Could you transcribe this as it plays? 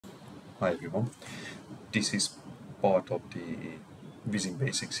Hi everyone. This is part of the Vissim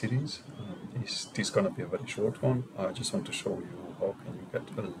Basic series. This is gonna be a very short one. I just want to show you how can you get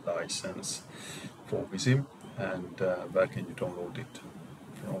a license for Vissim and where can you download it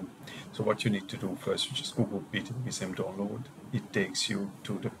from. So what you need to do first, you just Google PTV Vissim download. It takes you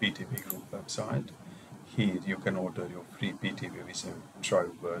to the PTV group website. Here you can order your free PTV Vissim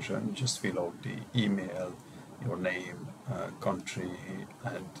trial version. Just fill out the email, your name, country,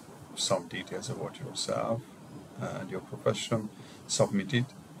 and some details about yourself and your profession. Submit it.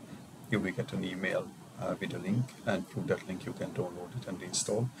 You will get an email with a link, and through that link you can download it and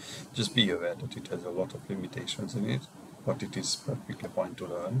install. Just be aware that it has a lot of limitations in it, but it is perfectly fine to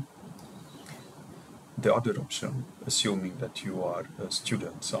learn. The other option, assuming that you are a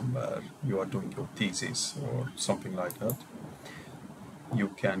student somewhere, you are doing your thesis or something like that, you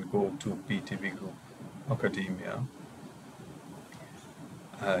can go to PTV Group Academia.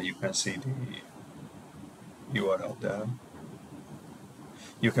 You can see the URL there.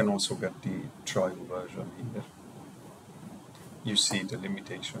 You can also get the trial version here. You see the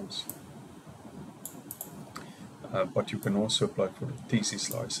limitations. But you can also apply for the thesis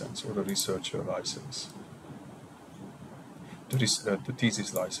license or the researcher license. The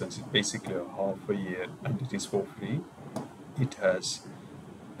thesis license is basically a half a year and it is for free. It has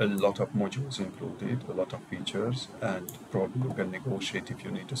a lot of modules included, a lot of features, and probably you can negotiate if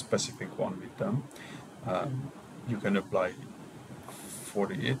you need a specific one with them. You can apply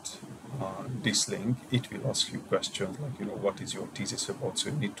for it. This link, it will ask you questions like, what is your thesis about? So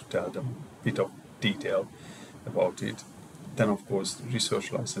you need to tell them a bit of detail about it. Then, of course, the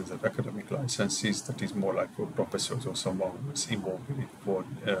research license and academic licenses, that is more like for professors or someone who is involved with it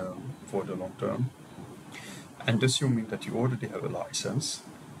for the long term. And assuming that you already have a license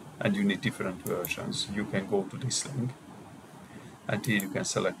and you need different versions, you can go to this link and here you can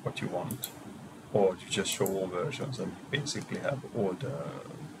select what you want, or you just show all versions and you basically have all the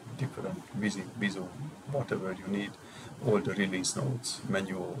different visual, whatever you need, all the release notes,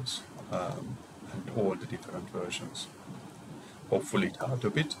 manuals, and all the different versions. Hopefully it helped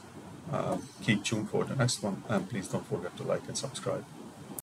a bit. Keep tuned for the next one, and please don't forget to like and subscribe.